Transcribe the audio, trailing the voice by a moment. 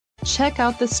Check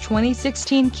out this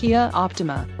 2016 Kia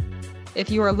Optima.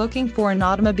 If you are looking for an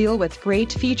automobile with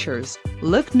great features,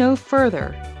 look no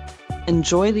further.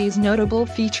 Enjoy these notable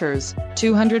features: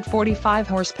 245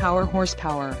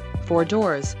 horsepower, 4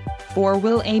 doors,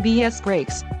 4-wheel ABS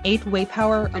brakes, 8-way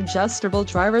power adjustable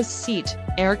driver's seat,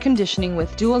 air conditioning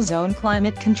with dual-zone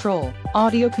climate control,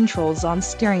 audio controls on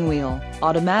steering wheel,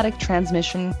 automatic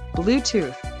transmission,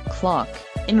 Bluetooth, clock,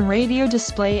 in-radio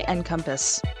display and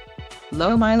compass.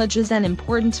 Low mileage is an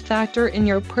important factor in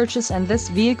your purchase, and this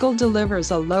vehicle delivers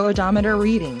a low odometer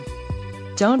reading.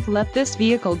 Don't let this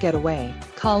vehicle get away.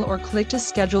 Call or click to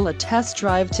schedule a test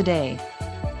drive today.